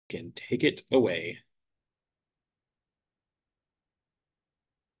can take it away.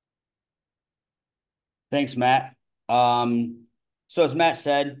 Thanks, Matt. So as Matt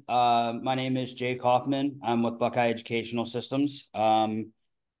said, my name is Jake Hoffman. I'm with Buckeye Educational Systems. I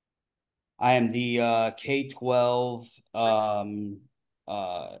am the K-12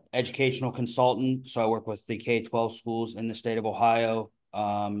 educational consultant. So I work with the K-12 schools in the state of Ohio,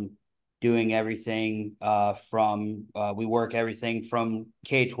 doing everything we work everything from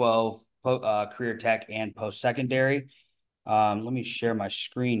K-12, career tech, and post-secondary. Let me share my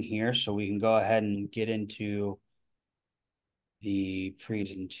screen here so we can go ahead and get into the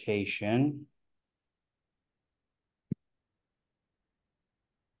presentation.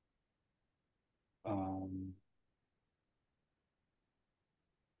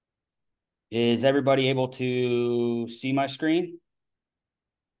 Is everybody able to see my screen?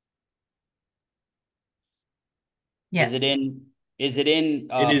 Is it Yes. in is it in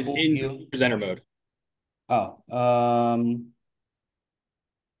It is full in view? presenter mode. Oh,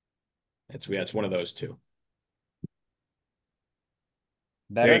 That's one of those two.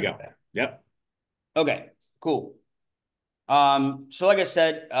 There you better? go. Yep. Okay, cool. So like I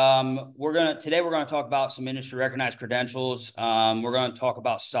said, today we're gonna talk about some industry recognized credentials. We're gonna talk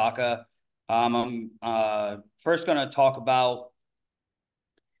about SACA. I'm first gonna talk about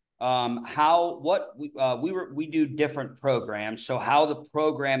we do different programs. So how the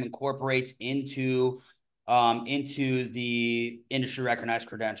program incorporates into the industry recognized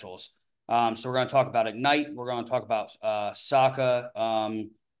credentials. So we're going to talk about Ignite. We're going to talk about SACA,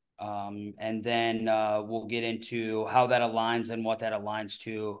 and then we'll get into how that aligns and what that aligns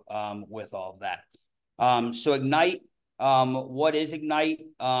to with all of that. So Ignite. What is Ignite?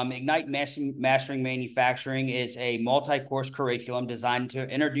 Ignite Mastering Manufacturing is a multi-course curriculum designed to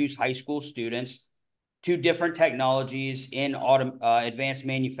introduce high school students to different technologies in advanced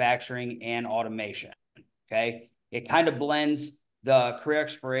manufacturing and automation. Okay, it kind of blends the career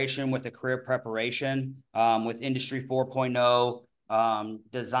exploration with the career preparation, with Industry 4.0,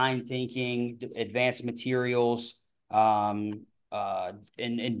 design thinking, advanced materials, in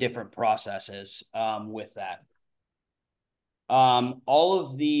different processes with that. All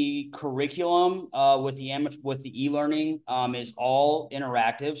of the curriculum with the e-learning is all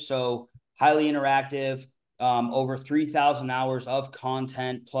interactive, so highly interactive. Over 3,000 hours of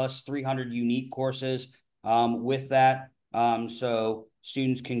content plus 300 unique courses with that. So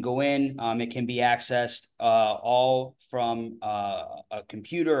students can go in. It can be accessed all from a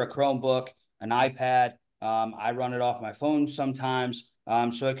computer, a Chromebook, an iPad. I run it off my phone sometimes.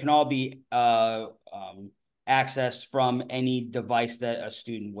 So it can all be access from any device that a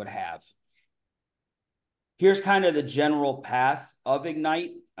student would have. Here's kind of the general path of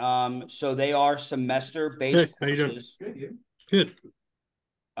Ignite. So they are semester-based courses. Good.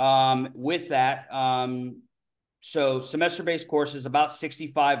 With that, so semester-based courses, about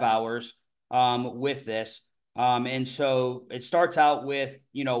 65 hours with this. And so it starts out with,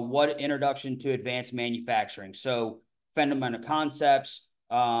 what introduction to advanced manufacturing. So fundamental concepts,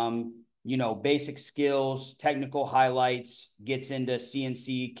 basic skills, technical highlights, gets into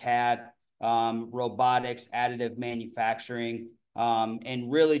CNC, CAD, robotics, additive manufacturing,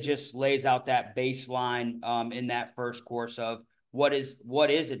 and really just lays out that baseline in that first course of what is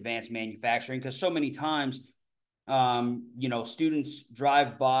advanced manufacturing. Because so many times, students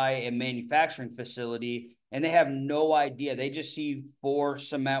drive by a manufacturing facility and they have no idea. They just see 4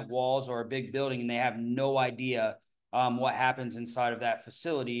 cement walls or a big building and they have no idea what happens inside of that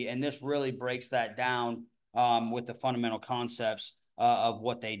facility. And this really breaks that down with the fundamental concepts of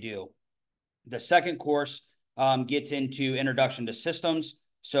what they do. The second course gets into introduction to systems.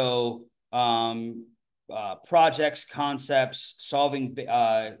 So projects, concepts, solving,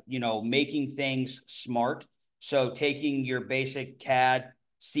 making things smart. So taking your basic CAD,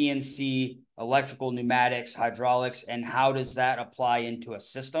 CNC, electrical, pneumatics, hydraulics, and how does that apply into a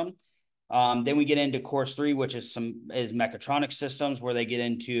system? Then we get into course 3, which is mechatronic systems, where they get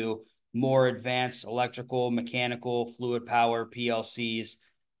into more advanced electrical, mechanical, fluid power, PLCs,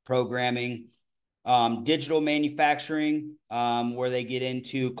 programming. Digital manufacturing, where they get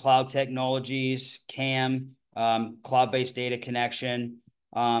into cloud technologies, CAM, cloud-based data connection.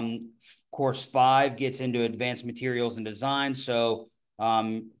 Course 5 gets into advanced materials and design. So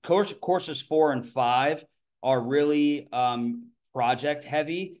courses 4 and 5 are really project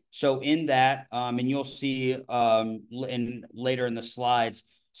heavy. So in that, and you'll see later in the slides,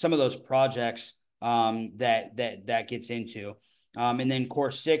 some of those projects that gets into. And then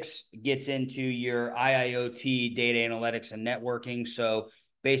course 6 gets into your IIoT, data analytics, and networking. So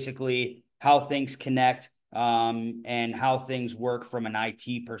basically how things connect, and how things work from an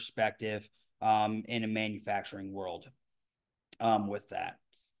IT perspective in a manufacturing world with that.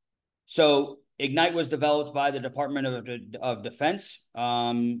 So Ignite was developed by the Department of Defense.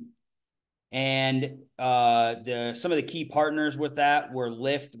 And some of the key partners with that were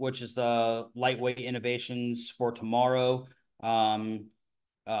LIFT, which is the Lightweight Innovations for Tomorrow,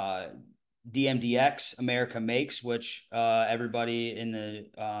 uh, DMDX, America Makes, which everybody in the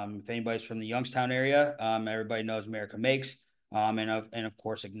if anybody's from the Youngstown area, everybody knows America Makes, and of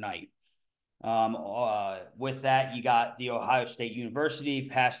course Ignite. With that, you got the Ohio State University,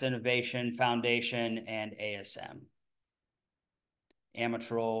 Past Innovation Foundation, and ASM,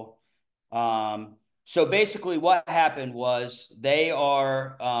 Amatrol. So basically, what happened was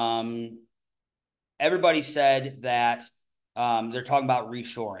everybody said that they're talking about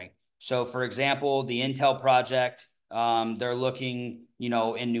reshoring. So, for example, the Intel project, they're looking,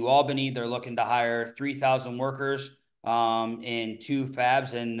 in New Albany, they're looking to hire 3,000 workers in 2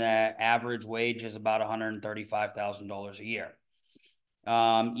 fabs, and the average wage is about $135,000 a year.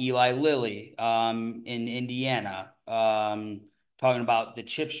 Eli Lilly in Indiana, talking about the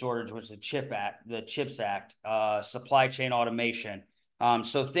chip shortage, which is the CHIPS Act, supply chain automation.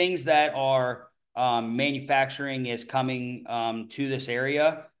 So things that are manufacturing is coming to this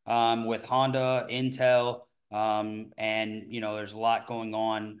area with Honda, Intel, and there's a lot going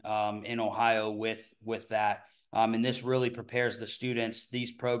on in Ohio with that. And this really prepares the students.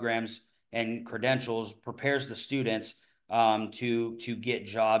 These programs and credentials prepares the students to get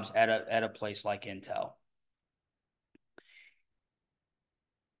jobs at a place like Intel.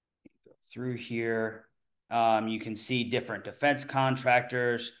 Through here, you can see different defense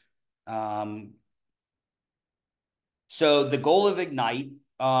contractors. So the goal of Ignite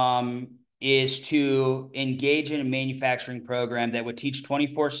is to engage in a manufacturing program that would teach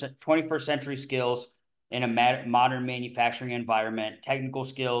 21st century skills in a modern manufacturing environment, technical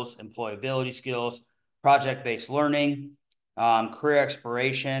skills, employability skills, project-based learning, career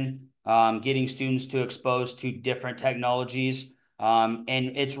exploration, getting students to expose to different technologies. And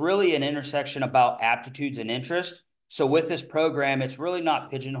it's really an intersection about aptitudes and interest. So with this program, it's really not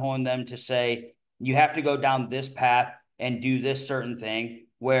pigeonholing them to say, you have to go down this path and do this certain thing,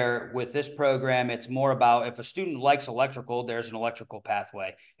 where with this program, it's more about if a student likes electrical, there's an electrical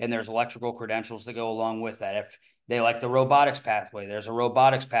pathway, and there's electrical credentials that go along with that. If they like the robotics pathway, there's a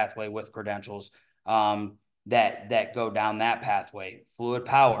robotics pathway with credentials that go down that pathway. Fluid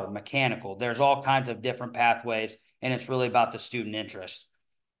power, mechanical, there's all kinds of different pathways, and it's really about the student interest.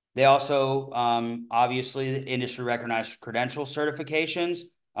 They also, obviously, industry recognized credential certifications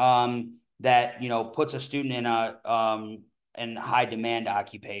that puts a student in high demand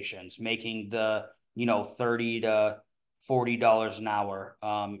occupations, making the $30 to $40 an hour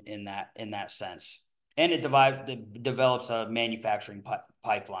in that sense, and it develops a manufacturing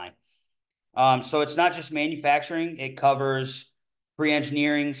pipeline. So it's not just manufacturing; it covers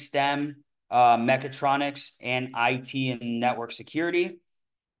pre-engineering, STEM, mechatronics, and IT and network security.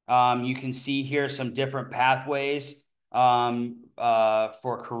 You can see here some different pathways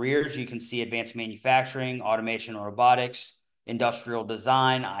for careers. You can see advanced manufacturing, automation and robotics, industrial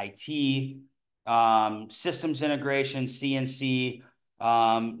design, IT, systems integration, CNC,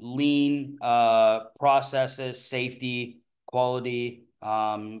 lean processes, safety, quality,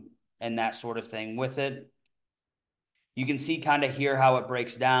 and that sort of thing with it. You can see kind of here how it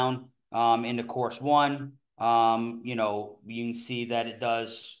breaks down into course 1. You can see that it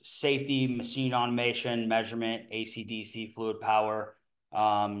does safety, machine automation, measurement, AC/DC, fluid power,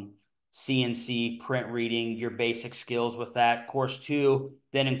 CNC, print reading, your basic skills with that. Course 2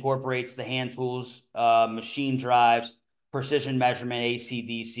 then incorporates the hand tools, machine drives, precision measurement,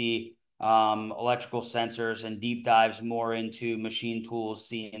 AC/DC, electrical sensors, and deep dives more into machine tools,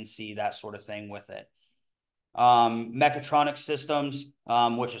 CNC, that sort of thing with it. Mechatronic systems,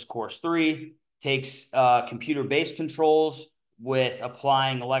 which is course 3, takes computer-based controls with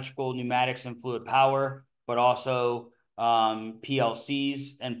applying electrical, pneumatics, and fluid power, but also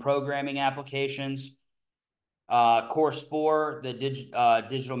PLCs and programming applications. Course 4, the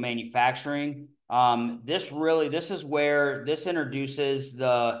digital manufacturing. This introduces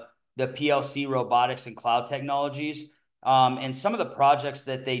the PLC, robotics, and cloud technologies. And some of the projects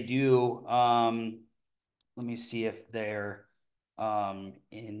that they do, let me see if they're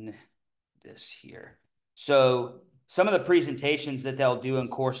in this here. So some of the presentations that they'll do in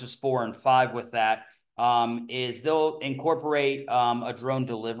courses 4 and 5 with that is they'll incorporate a drone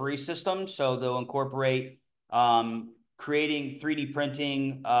delivery system. So they'll incorporate creating 3D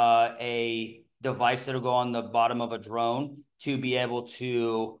printing a device that'll go on the bottom of a drone to be able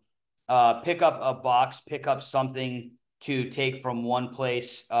to pick up a box, pick up something to take from one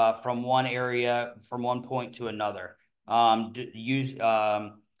place, from one area, from one point to another. Use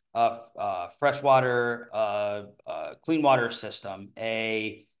freshwater, clean water system,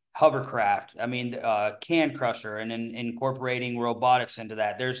 a hovercraft. I mean, can crusher, and incorporating robotics into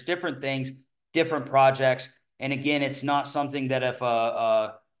that. There's different things, different projects, and again, it's not something that if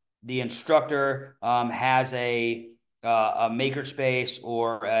the instructor has a makerspace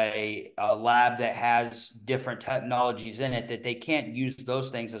or a lab that has different technologies in it, that they can't use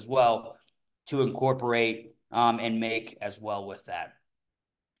those things as well to incorporate and make as well with that.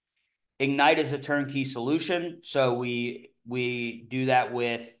 Ignite is a turnkey solution. So we do that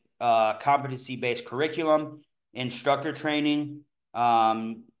with competency-based curriculum, instructor training,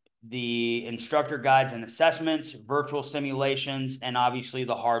 the instructor guides and assessments, virtual simulations, and obviously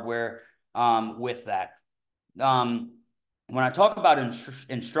the hardware with that. When I talk about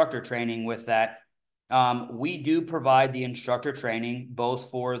instructor training with that, we do provide the instructor training both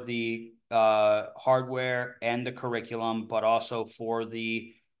for the hardware and the curriculum, but also for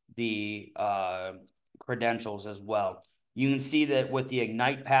the credentials as well. You can see that with the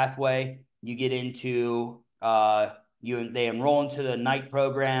Ignite pathway, you get into they enroll into the Ignite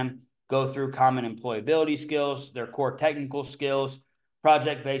program, go through common employability skills, their core technical skills,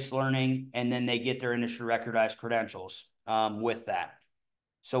 project-based learning, and then they get their industry recognized credentials with that.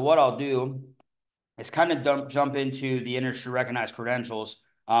 So what I'll do is kind of jump into the industry recognized credentials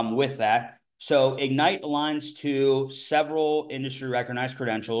with that. So Ignite aligns to several industry recognized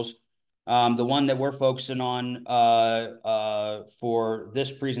credentials. The one that we're focusing on for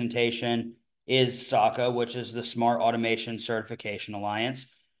this presentation is SACA, which is the Smart Automation Certification Alliance.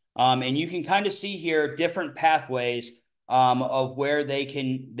 And you can kind of see here different pathways of where they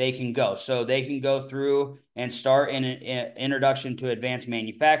can go. So they can go through and start in an introduction to advanced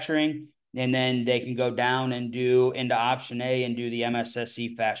manufacturing, and then they can go down and do into option A and do the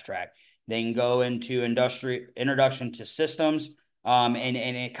MSSC fast track. They can go into introduction to systems, and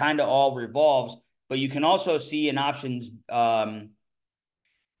it kind of all revolves. But you can also see in options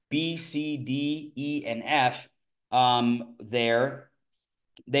B, C, D, E, and F there.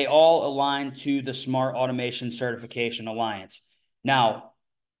 They all align to the Smart Automation Certification Alliance. Now,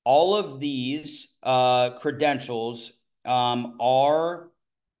 all of these credentials are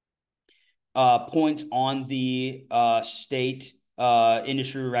points on the state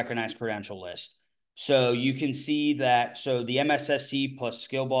industry recognized credential list. So you can see that, so the MSSC plus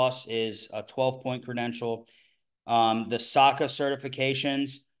Skill Boss is a 12-point credential. The SACA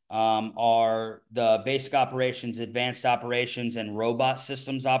certifications are the basic operations, advanced operations, and robot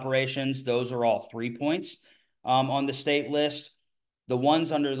systems operations. Those are all 3 points on the state list. The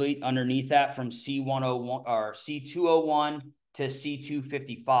ones underneath that from C101 or C201 to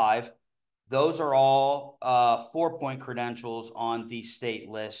C255, those are all 4-point credentials on the state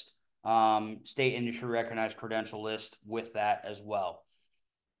list, state industry recognized credential list with that as well.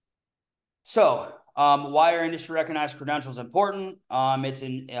 So why are industry recognized credentials important?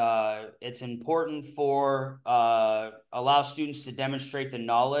 It's important for allow students to demonstrate the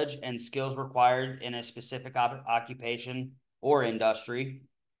knowledge and skills required in a specific occupation or industry.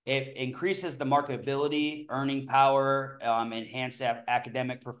 It increases the marketability, earning power, enhance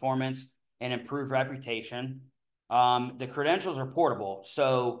academic performance, and improve reputation. The credentials are portable.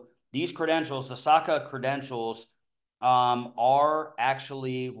 So these credentials, the SACA credentials, are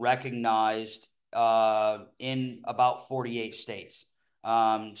actually recognized in about 48 states.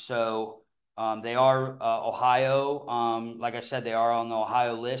 So they are Ohio. Like I said, they are on the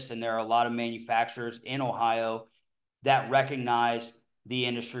Ohio list, and there are a lot of manufacturers in Ohio that recognize the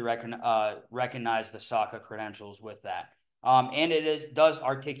industry, recognize the SACA credentials with that. And it does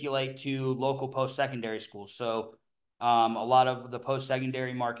articulate to local post-secondary schools. So a lot of the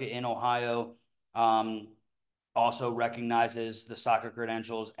post-secondary market in Ohio also recognizes the SACA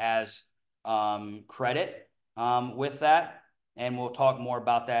credentials as credit with that. And we'll talk more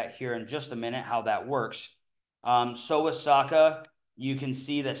about that here in just a minute, how that works. So with SACA, you can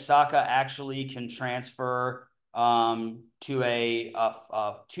see that SACA actually can transfer to a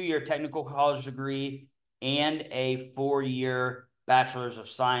 2-year technical college degree and a 4-year bachelor's of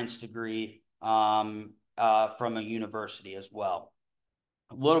science degree from a university as well.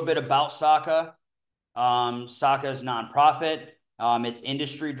 A little bit about SACA. SACA is nonprofit. It's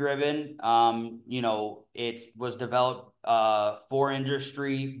industry driven. It was developed for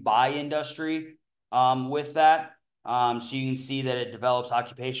industry by industry with that. So you can see that it develops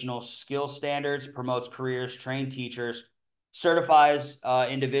occupational skill standards, promotes careers, trains teachers, certifies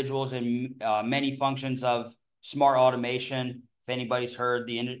individuals in many functions of smart automation, anybody's heard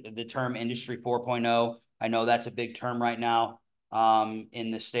the term Industry 4.0, I know that's a big term right now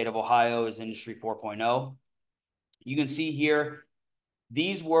in the state of Ohio is Industry 4.0. You can see here,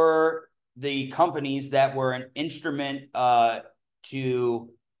 these were the companies that were an instrument to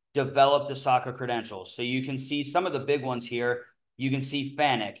develop the SACA credentials. So you can see some of the big ones here. You can see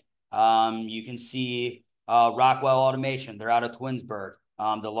Fanuc. You can see Rockwell Automation. They're out of Twinsburg.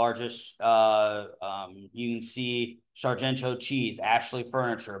 The largest, you can see Sargento Cheese, Ashley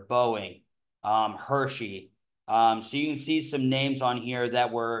Furniture, Boeing, Hershey. So you can see some names on here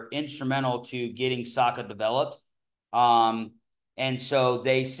that were instrumental to getting SACA developed. And so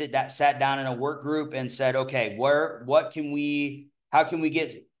they sat down in a work group and said, okay, how can we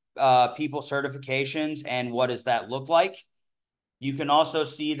get people certifications and what does that look like? You can also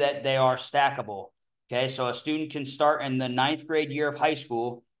see that they are stackable. Okay, so a student can start in the 9th grade year of high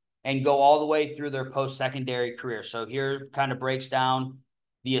school and go all the way through their post-secondary career. So here kind of breaks down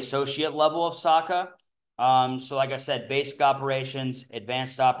the associate level of SACA. So like I said, basic operations,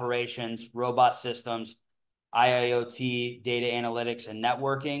 advanced operations, robot systems, IIoT, data analytics, and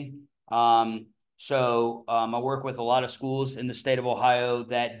networking. I work with a lot of schools in the state of Ohio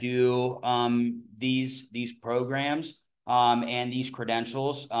that do these programs and these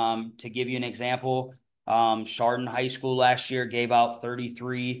credentials. To give you an example, Chardon High School last year gave out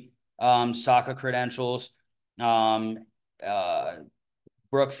 33 SACA credentials.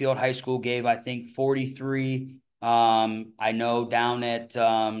 Brookfield High School gave, I think, 43. I know down at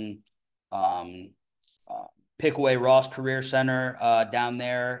Pickaway Ross Career Center down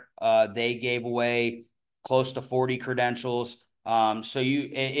there, they gave away close to 40 credentials.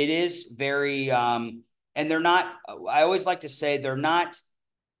 It is very, and they're not, I always like to say they're not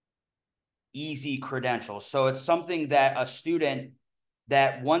easy credentials. So it's something that a student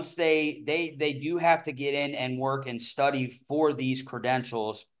that once they do have to get in and work and study for these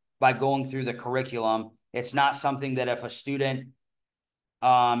credentials by going through the curriculum. It's not something that if a student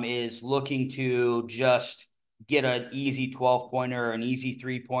is looking to just get an easy 12-pointer, an easy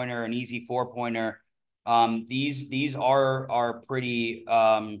 3-pointer, an easy 4-pointer. These are pretty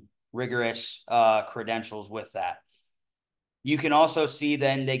rigorous credentials with that. You can also see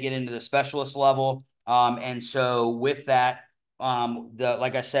then they get into the specialist level. And so with that,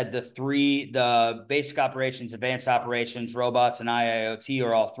 like I said, the basic operations, advanced operations, robots, and IIoT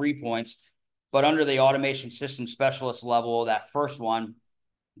are all 3 points. But under the automation system specialist level, that first one,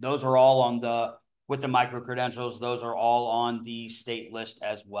 those are all with the micro credentials, those are all on the state list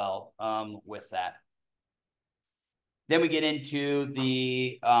as well with that. Then we get into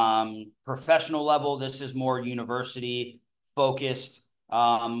the professional level. This is more university focused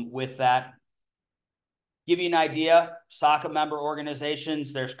with that. Give you an idea, SACA member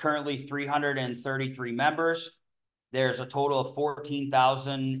organizations, there's currently 333 members. There's a total of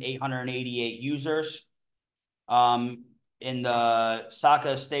 14,888 users. In the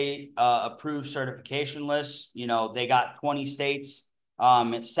SACA state approved certification list, they got 20 states.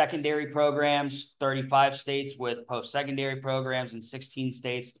 It's secondary programs, 35 states with post-secondary programs, and 16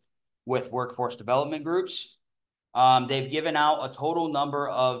 states with workforce development groups. They've given out a total number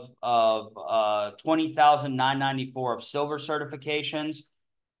of 20,994 of silver certifications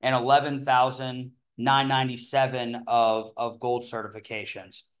and 11,997 of gold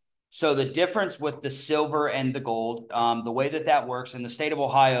certifications. So the difference with the silver and the gold, the way that works, and the state of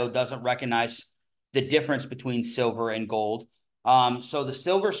Ohio doesn't recognize the difference between silver and gold. So the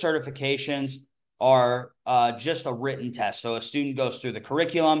silver certifications are just a written test. So a student goes through the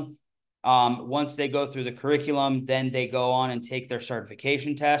curriculum. Once they go through the curriculum, then they go on and take their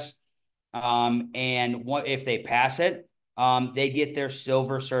certification test. If they pass it, they get their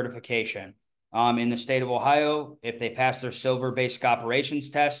silver certification. In the state of Ohio, if they pass their silver basic operations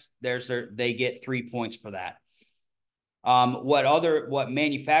test, they get 3 points for that. What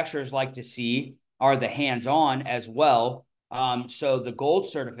manufacturers like to see are the hands-on as well. So the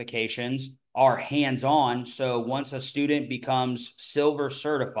gold certifications are hands-on. So once a student becomes silver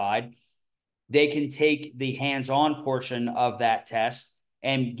certified, they can take the hands-on portion of that test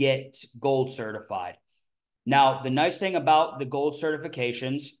and get gold certified. Now, the nice thing about the gold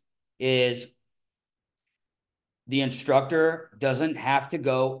certifications is the instructor doesn't have to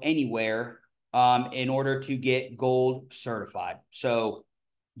go anywhere in order to get gold certified. So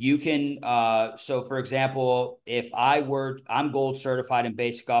you can, for example, I'm gold certified in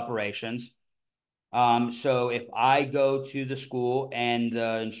basic operations. So if I go to the school and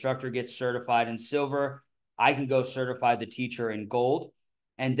the instructor gets certified in silver, I can go certify the teacher in gold.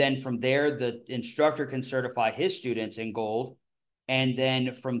 And then from there, the instructor can certify his students in gold. And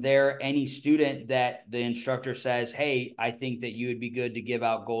then from there, any student that the instructor says, hey, I think that you would be good to give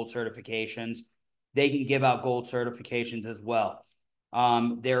out gold certifications, they can give out gold certifications as well.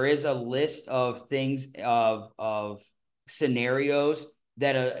 There is a list of things of scenarios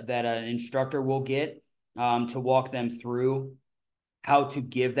that an instructor will get to walk them through how to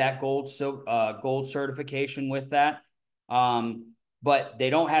give that gold certification with that. But they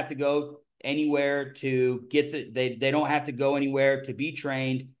don't have to go anywhere to get they don't have to go anywhere to be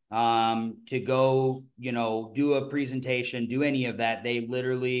trained, to go, do a presentation, do any of that. They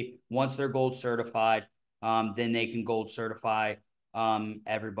literally, once they're gold certified, then they can gold certify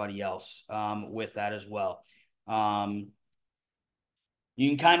everybody else with that as well. You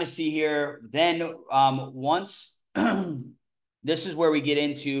can kind of see here, then once this is where we get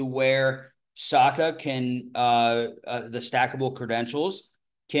into where SACA can, the stackable credentials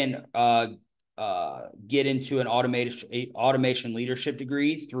can get into an automation leadership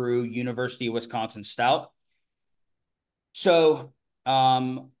degree through University of Wisconsin Stout. So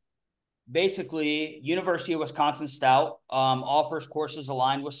basically, University of Wisconsin Stout offers courses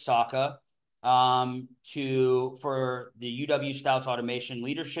aligned with SACA for the UW Stout's automation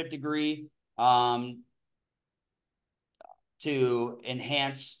leadership degree, to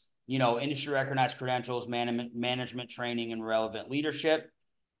enhance, industry recognized credentials, management training, and relevant leadership.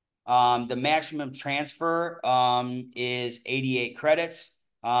 The maximum transfer is 88 credits,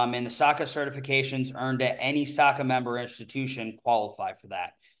 and the SACA certifications earned at any SACA member institution qualify for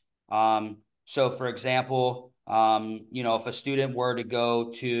that. So for example, if a student were to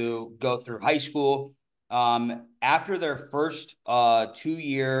go through high school, after their first 2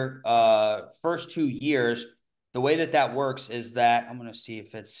 years, the way that works is that I'm going to see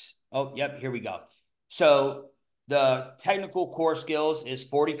if it's, oh, yep, here we go. So the technical core skills is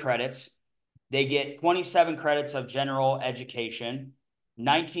 40 credits. They get 27 credits of general education,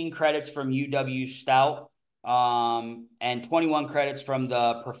 19 credits from UW Stout, and 21 credits from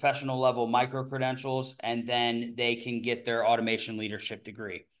the professional level micro credentials, and then they can get their automation leadership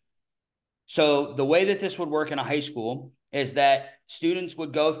degree. So the way that this would work in a high school is that students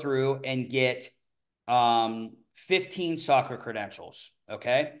would go through and get 15 SACA credentials.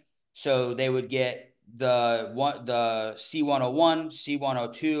 Okay, so they would get the C101,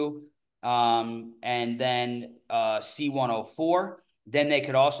 C102, and then C104. Then they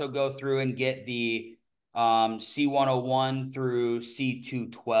could also go through and get the C101 through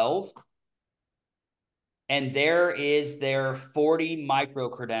C212. And there is their 40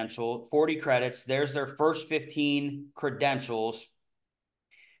 credits. There's their first 15 credentials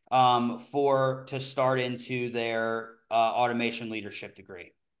to start into their automation leadership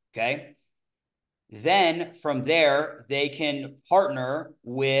degree. Okay. Then from there, they can partner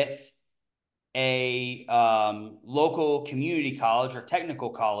with a local community college or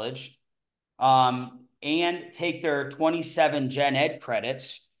technical college, and take their 27 gen ed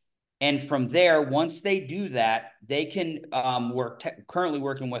credits. And from there, once they do that, they can currently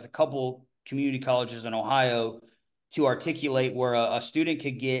working with a couple community colleges in Ohio to articulate where a student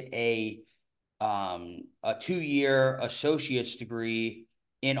could get a 2-year associate's degree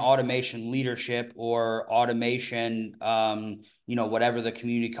in automation leadership or automation, whatever the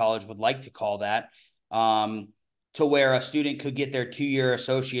community college would like to call that, to where a student could get their 2-year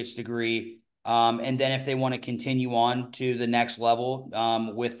associate's degree. And then if they want to continue on to the next level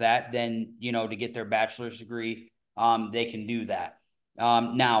with that, then, to get their bachelor's degree, they can do that.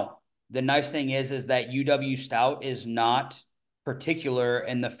 Now, the nice thing is that UW Stout is not particular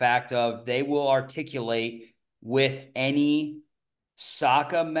in the fact of they will articulate with any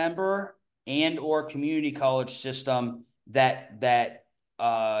SACA member and or community college system that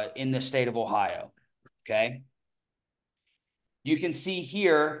in the state of Ohio. Okay. You can see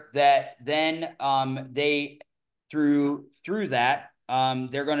here that then they through that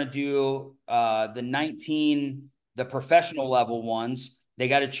they're going to do the professional level ones. They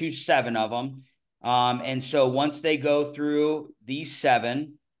got to choose 7 of them. And so once they go through these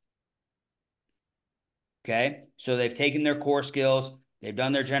 7, okay, so they've taken their core skills, they've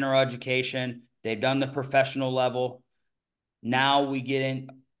done their general education, they've done the professional level. Now we get in,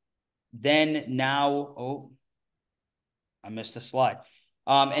 oh, I missed a slide.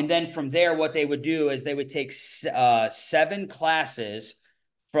 And then from there, what they would do is they would take 7 classes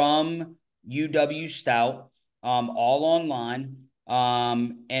from UW Stout, all online.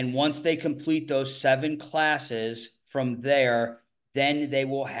 And once they complete those 7 classes from there, then they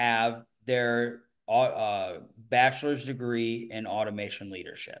will have their bachelor's degree in automation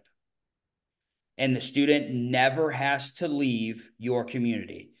leadership. And the student never has to leave your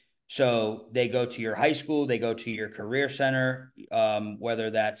community. So they go to your high school, they go to your career center,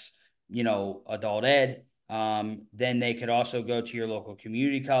 whether that's, adult ed. Then they could also go to your local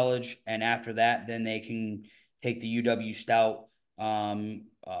community college. And after that, then they can take the UW Stout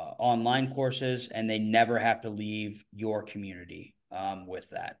online courses, and they never have to leave your community with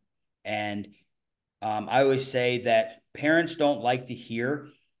that. And I always say that parents don't like to hear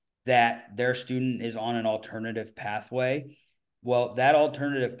that their student is on an alternative pathway. Well, that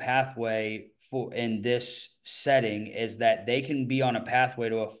alternative pathway for in this setting is that they can be on a pathway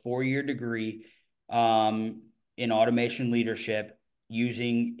to a 4-year degree in automation leadership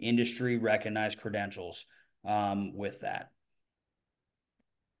using industry recognized credentials with that.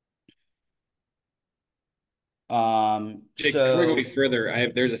 Before I go any So,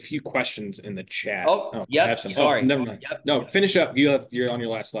 further, there's a few questions in the chat. oh, Oh, I have yep, some. Oh, sorry. never mind. Yep. No, finish up. You're on your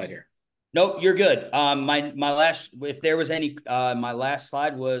last slide here. Nope, you're good. My last, if there was any, my last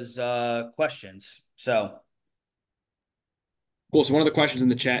slide was questions. So, Cool. So one of the questions in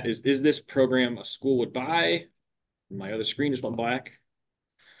the chat is this program a school would buy? My other screen just went black.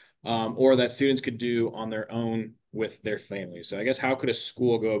 Or that students could do on their own with their families. So I guess how could a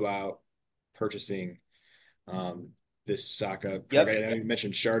school go about purchasing this SACA program? yep, I know you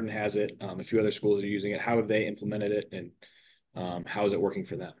mentioned Chardon has it. A few other schools are using it. How have they implemented it, and how is it working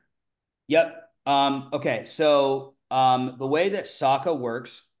for them? yep. Okay, so the way that SACA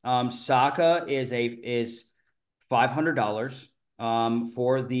works, SACA is $500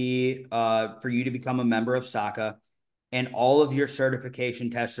 for you to become a member of SACA, and all of your certification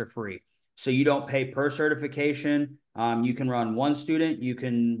tests are free. So you don't pay per certification. You can run one student, you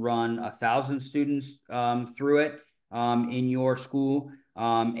can run 1,000 students through it in your school,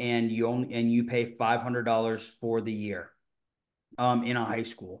 and you pay $500 for the year in a high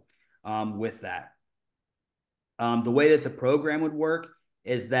school with that. The way that the program would work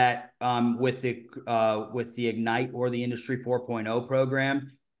is that with the Ignite or the Industry 4.0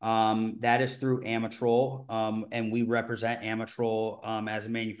 program, that is through Amatrol, and we represent Amatrol as a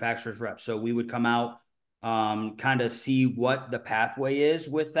manufacturer's rep. So we would come out, kind of see what the pathway is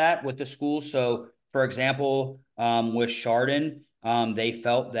with that with the school. So, for example, with Chardon, they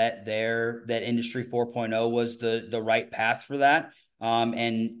felt that that Industry 4.0 was the right path for that.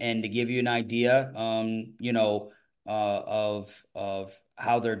 And to give you an idea, of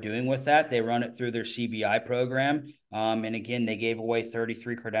how they're doing with that, they run it through their CBI program. And again, they gave away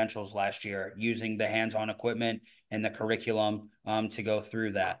 33 credentials last year using the hands-on equipment and the curriculum to go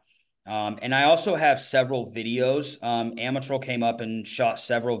through that. And I also have several videos. Amatrol came up and shot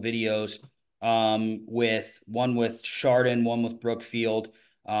several videos with one with Chardon, one with Brookfield,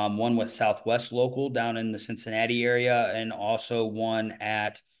 one with Southwest Local down in the Cincinnati area, and also one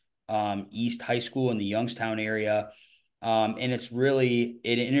at East High School in the Youngstown area. And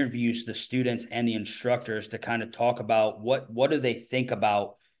it interviews the students and the instructors to kind of talk about what do they think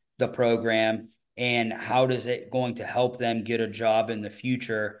about the program, and how does it going to help them get a job in the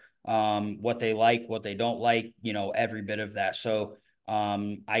future, what they like, what they don't like, every bit of that. So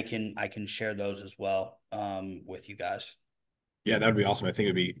I can share those as well with you guys. Yeah, that would be awesome. I think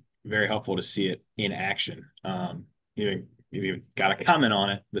it'd be very helpful to see it in action. You got a comment on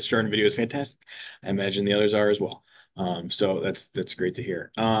it. The Chardon video is fantastic. I imagine the others are as well. So that's great to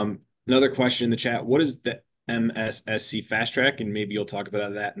hear. Another question in the chat: what is the MSSC Fast Track? And maybe you'll talk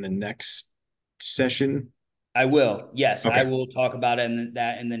about that in the next session. I will. Yes, I Okay. will talk about it in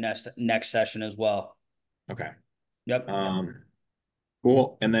the next session as well. Okay. Yep. Um,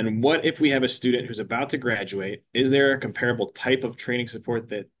 cool. And then what if we have a student who's about to graduate? Is there a comparable type of training support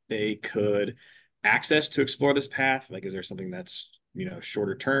that they could access to explore this path? Like, is there something that's,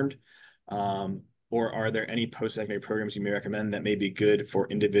 shorter termed? Or are there any post-secondary programs you may recommend that may be good for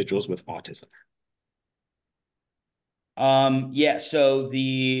individuals with autism? Yeah, so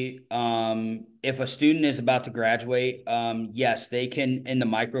the if a student is about to graduate, yes, they can in the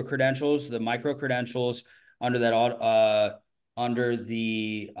micro credentials under that under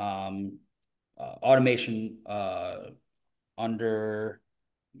the automation under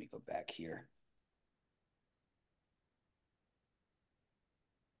let me go back here.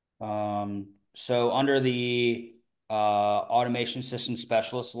 So under the automation system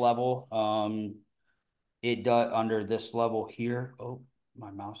specialist level, it does under this level here. Oh,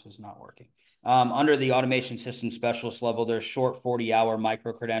 my mouse is not working. Under the automation system specialist level, there's short 40-hour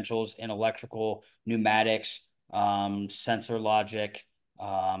micro credentials in electrical, pneumatics, sensor logic,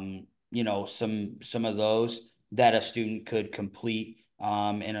 some of those that a student could complete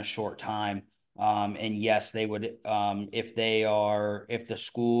in a short time. And yes, they would, if the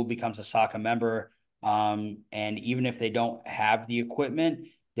school becomes a SACA member, and even if they don't have the equipment,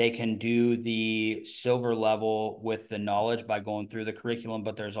 they can do the silver level with the knowledge by going through the curriculum,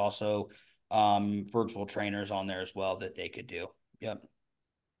 but there's also virtual trainers on there as well that they could do. Yep.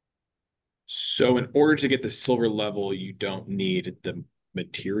 So in order to get the silver level, you don't need the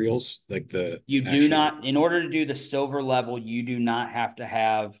materials, like the You do actual. not, in order to do the silver level, you do not have to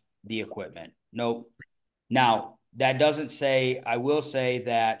have the equipment. Nope. Now, that doesn't say, I will say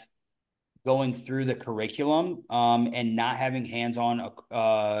that going through the curriculum and not having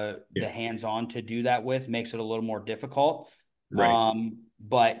Yeah, the hands-on to do that with makes it a little more difficult. right.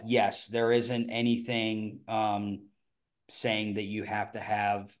 But yes, there isn't anything saying that you have to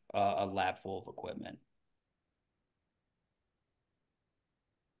have a lab full of equipment.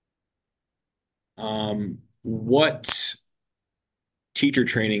 What teacher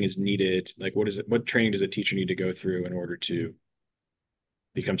training is needed? Like, what is it? What training does a teacher need to go through in order to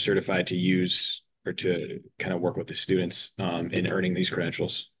become certified to use or to kind of work with the students in earning these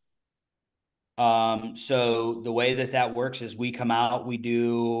credentials? So the way that that works is we come out to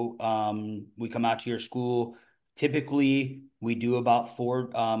your school. Typically, we do about four,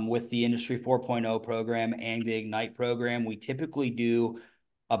 with the Industry 4.0 program and the Ignite program, we typically do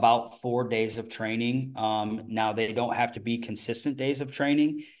about 4 days of training. Now they don't have to be consistent days of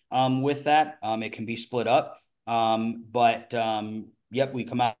training, with that. It can be split up. But yep, we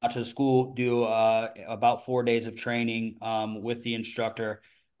come out to the school, do, about 4 days of training, with the instructor.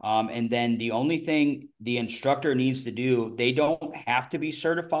 And then the only thing the instructor needs to do, they don't have to be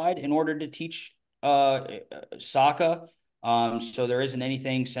certified in order to teach SACA. So there isn't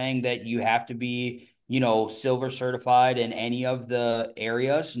anything saying that you have to be, silver certified in any of the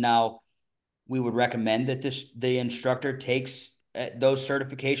areas. Now, we would recommend that the instructor takes those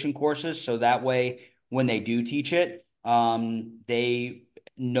certification courses, so that way when they do teach it, they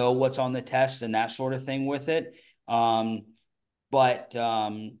know what's on the test and that sort of thing with it. But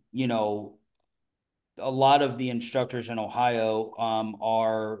a lot of the instructors in Ohio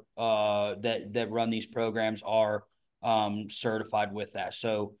are that run these programs are certified with that.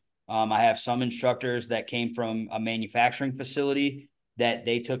 So I have some instructors that came from a manufacturing facility that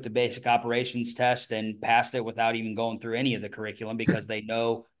they took the basic operations test and passed it without even going through any of the curriculum because they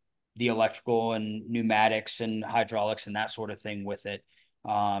know the electrical and pneumatics and hydraulics and that sort of thing with it.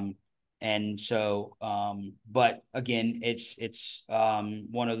 And so, but again, it's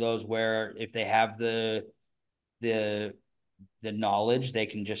one of those where if they have the the knowledge, they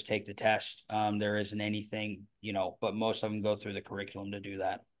can just take the test. There isn't anything, but most of them go through the curriculum to do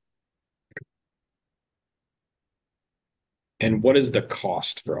that. And what is the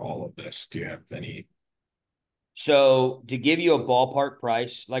cost for all of this? Do you have any? So to give you a ballpark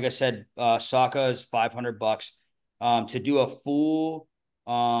price, like I said, SACA is $500. To do a full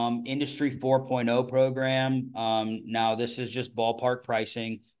Industry 4.0 program. Now this is just ballpark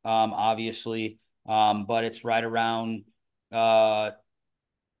pricing, obviously, but it's right around,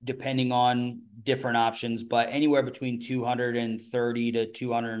 depending on different options, but anywhere between 230 to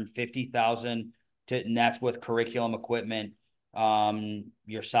 250,000 and that's with curriculum equipment,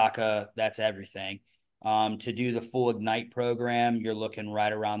 your SACA, that's everything. To do the full Ignite program, you're looking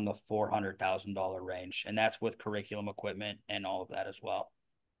right around the $400,000 range, and that's with curriculum equipment and all of that as well.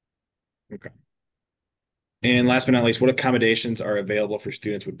 Okay. And last but not least, what accommodations are available for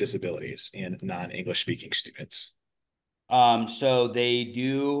students with disabilities and non-English speaking students? So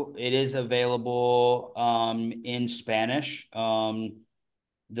it is available in Spanish.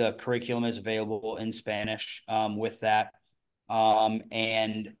 The curriculum is available in Spanish with that.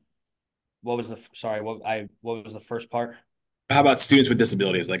 And what was the sorry, what was the first part? How about students with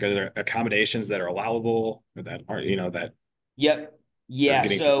disabilities? Like, are there accommodations that are allowable or that aren't, that Yep. for Yeah.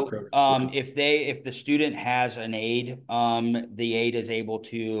 getting through the So program? Okay. if the student has an aide, the aide is able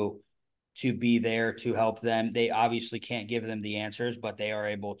to be there to help them. They obviously can't give them the answers, but they are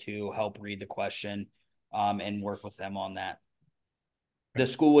able to help read the question and work with them on that. The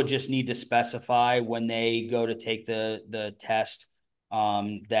school would just need to specify when they go to take the test,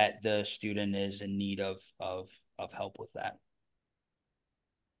 that the student is in need of help with that.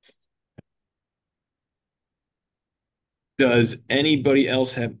 Does anybody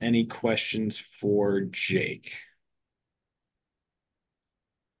else have any questions for Jake?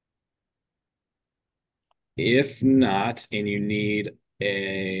 If not, and you need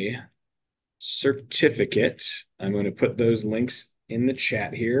a certificate, I'm going to put those links in the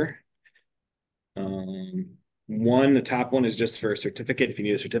chat here. The top one is just for a certificate. If you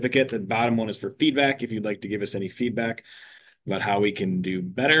need a certificate, the bottom one is for feedback. If you'd like to give us any feedback about how we can do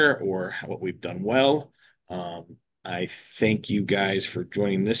better or what we've done well. I thank you guys for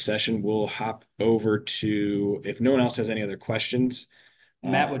joining this session. We'll hop over to, if no one else has any other questions,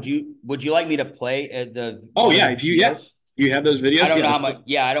 Matt, would you like me to play the Oh yeah, audio if you yeah, videos? you have those I videos, don't yeah, know how let's much. go.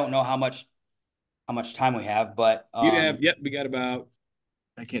 Yeah, I don't know how much time we have, but You have, yep, we got about,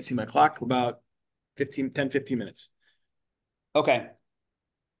 I can't see my clock, about 15 minutes. okay.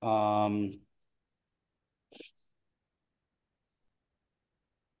 Um,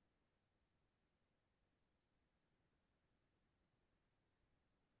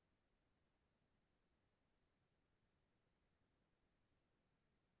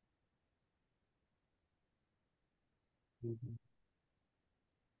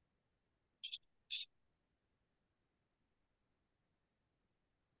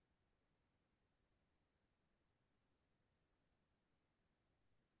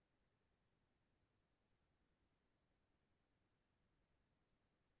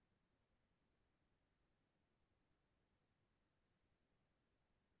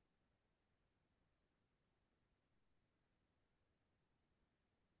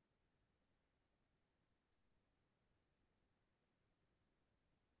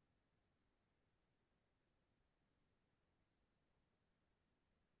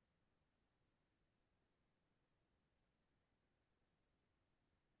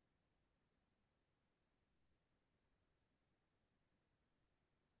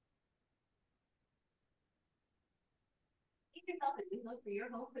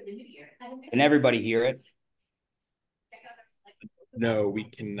 can everybody hear it? No, we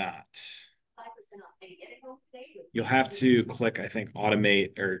cannot. You'll have to click, I think,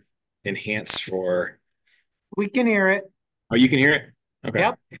 automate or enhance for. We can hear it. Oh, you can hear it? Okay.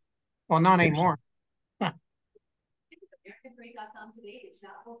 Yep. Well, not anymore.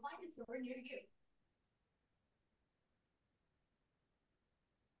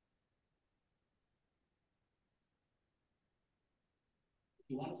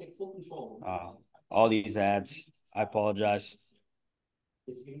 You want to take full control. All these ads. I apologize.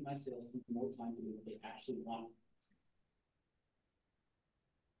 It's giving my sales team more time to do what they actually want.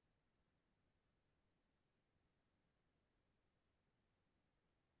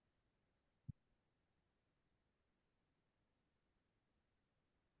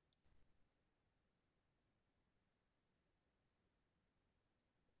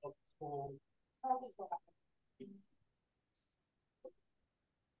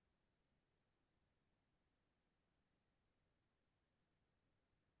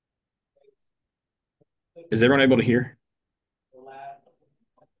 Is everyone able to hear?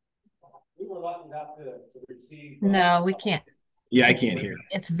 No, we can't. Yeah, I can't hear.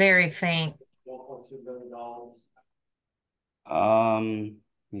 It's very faint. Let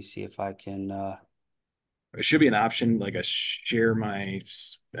me see if I can. It should be an option like a share my,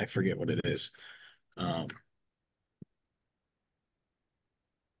 I forget what it is.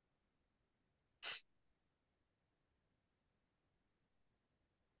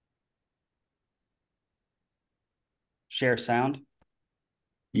 Share sound.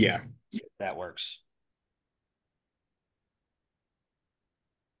 Yeah. That works.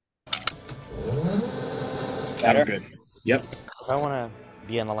 Better? Good. Yep. If I want to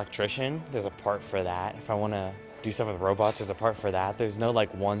be an electrician, there's a part for that. If I want to do stuff with robots, there's a part for that. There's no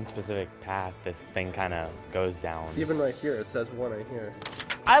like one specific path this thing kind of goes down. Even right here, it says one right here.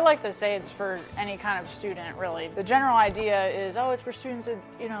 I like to say it's for any kind of student, really. The general idea is, oh, it's for students that,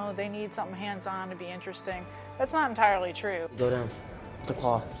 you know, they need something hands-on to be interesting. That's not entirely true. Go down. The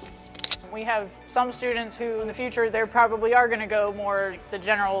claw. We have some students who, in the future, they probably are going to go more the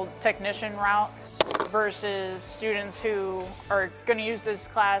general technician route versus students who are going to use this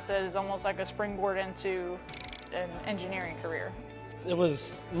class as almost like a springboard into an engineering career. It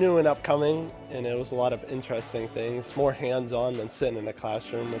was new and upcoming, and it was a lot of interesting things, more hands-on than sitting in a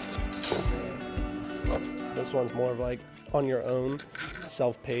classroom. This one's more of like on your own,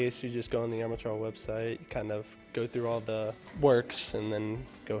 self-paced. You just go on the amateur website, you kind of go through all the works, and then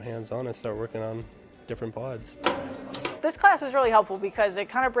go hands-on and start working on different pods. This class is really helpful because it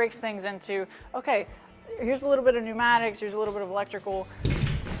kind of breaks things into, okay, here's a little bit of pneumatics, here's a little bit of electrical.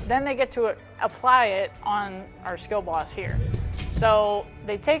 Then they get to apply it on our skill boss here. So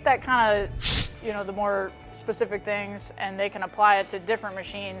they take that kind of, you know, the more specific things, and they can apply it to different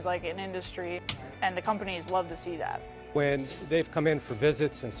machines like in industry, and the companies love to see that. When they've come in for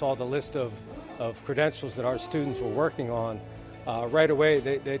visits and saw the list of credentials that our students were working on, right away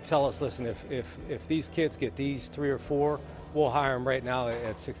they tell us, listen, if these kids get these 3 or 4, we'll hire them right now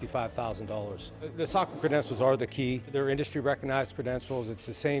at $65,000. The SACA credentials are the key. They're industry recognized credentials. It's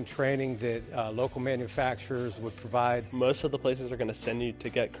the same training that local manufacturers would provide. Most of the places are going to send you to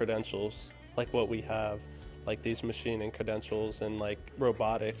get credentials, like what we have, like these machining credentials and like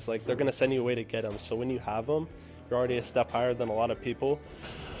robotics. Like they're going to send you a way to get them. So when you have them, You're already a step higher than a lot of people.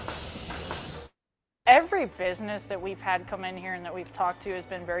 Every business that we've had come in here and that we've talked to has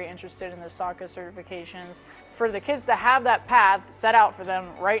been very interested in the SACA certifications. For the kids to have that path set out for them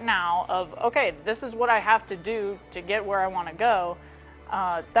right now of, okay, this is what I have to do to get where I want to go,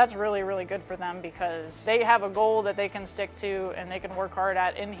 that's really, really good for them because they have a goal that they can stick to and they can work hard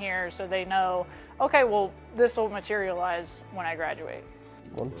at in here so they know, okay, well, this will materialize when I graduate.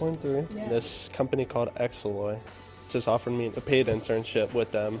 1.3. Yeah. This company called Exaloy just offered me a paid internship with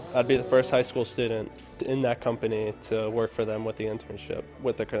them. I'd be the first high school student in that company to work for them with the internship,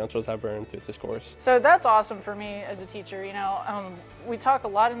 with the credentials I've earned through this course. So that's awesome for me as a teacher. You know, we talk a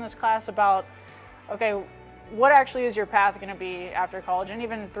lot in this class about, okay, what actually is your path going to be after college, and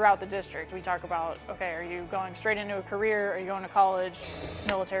even throughout the district. We talk about, okay, are you going straight into a career? Are you going to college,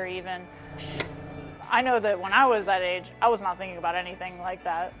 military even? I know that when I was that age, I was not thinking about anything like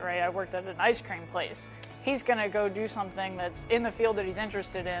that, right? I worked at an ice cream place. He's gonna go do something that's in the field that he's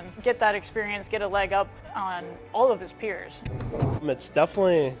interested in, get that experience, get a leg up on all of his peers. It's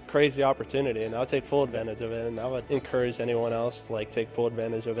definitely a crazy opportunity, and I'll take full advantage of it, and I would encourage anyone else to take full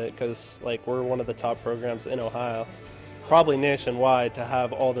advantage of it because we're one of the top programs in Ohio, probably nationwide, to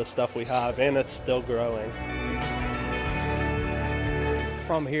have all the stuff we have, and it's still growing.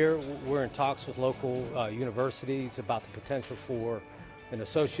 From here, we're in talks with local universities about the potential for an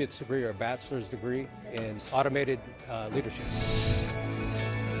associate's degree or a bachelor's degree in automated leadership.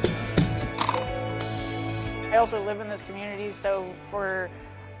 I also live in this community, so for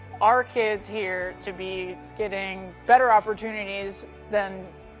our kids here to be getting better opportunities than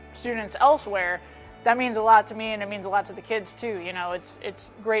students elsewhere, that means a lot to me and it means a lot to the kids too. You know, it's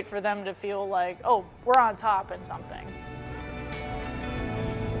great for them to feel like, oh, we're on top in something.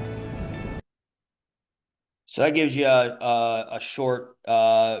 So that gives you a short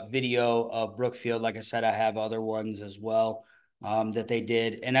video of Brookfield. Like I said, I have other ones as well that they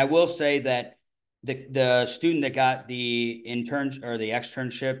did. And I will say that the student that got the intern or the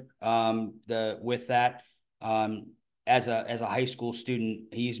externship with that as a high school student,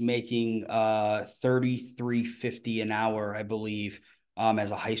 he's making $33.50 an hour, I believe,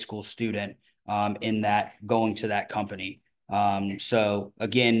 as a high school student in that going to that company. So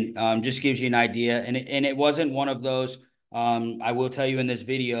again, just gives you an idea, and it wasn't one of those. I will tell you in this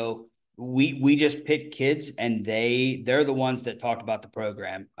video, we just picked kids, and they're the ones that talked about the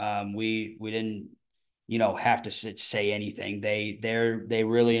program. We didn't, have to say anything. They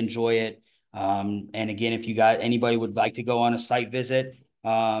really enjoy it. And again, if you got anybody would like to go on a site visit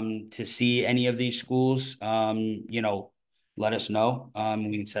to see any of these schools, let us know.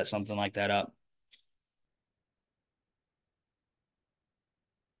 We can set something like that up.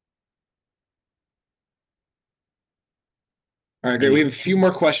 All right, great. We have a few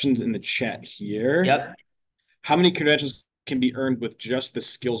more questions in the chat here. Yep. How many credentials can be earned with just the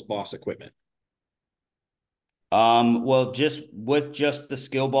Skills Boss equipment? Well, just with the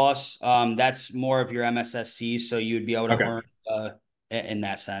Skill Boss, that's more of your MSSC, so you'd be able to earn in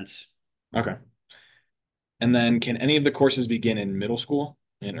that sense. Okay. And then can any of the courses begin in middle school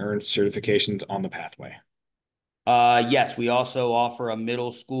and earn certifications on the pathway? Yes, we also offer a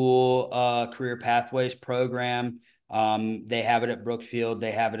middle school career pathways program. They have it at Brookfield.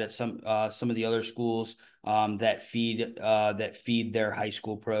 They have it at some of the other schools that feed their high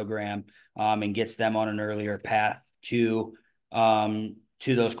school program and gets them on an earlier path to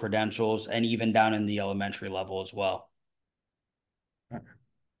those credentials, and even down in the elementary level as well.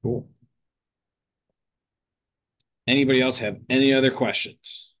 Cool. Anybody else have any other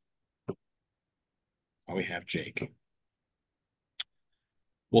questions? Oh, we have Jake.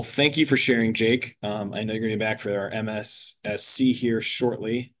 Well, thank you for sharing, Jake. I know you're going to be back for our MSSC here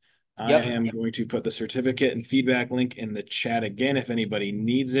shortly. Yep. I am going to put the certificate and feedback link in the chat again if anybody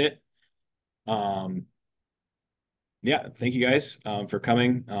needs it. Yeah, thank you guys for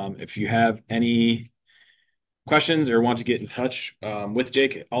coming. If you have any questions or want to get in touch with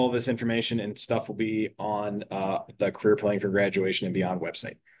Jake, all of this information and stuff will be on the Career Planning for Graduation and Beyond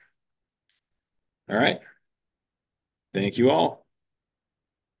website. All right. Thank you all.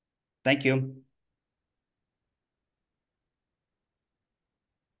 Thank you.